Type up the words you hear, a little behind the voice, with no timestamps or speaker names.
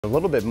A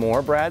little bit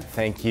more, Brad.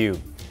 Thank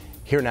you.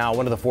 Here now,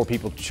 one of the 4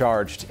 people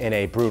charged in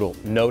a brutal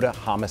NoDa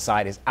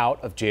homicide is out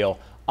of jail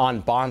on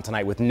bond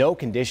tonight with no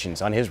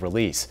conditions on his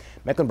release.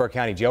 Mecklenburg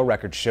County jail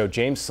records show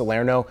James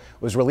Salerno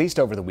was released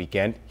over the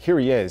weekend. Here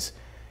he is.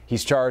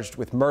 He's charged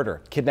with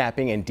murder,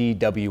 kidnapping, and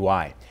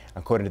DWI.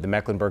 According to the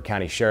Mecklenburg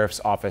County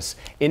Sheriff's Office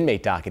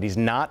inmate docket, he's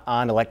not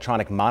on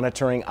electronic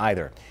monitoring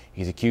either.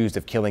 He's accused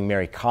of killing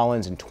Mary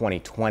Collins in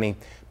 2020.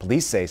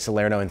 Police say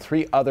Salerno and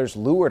 3 others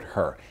lured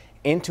her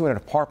into an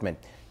apartment,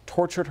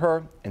 tortured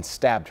her, and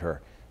stabbed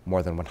her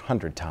more than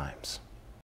 100 times.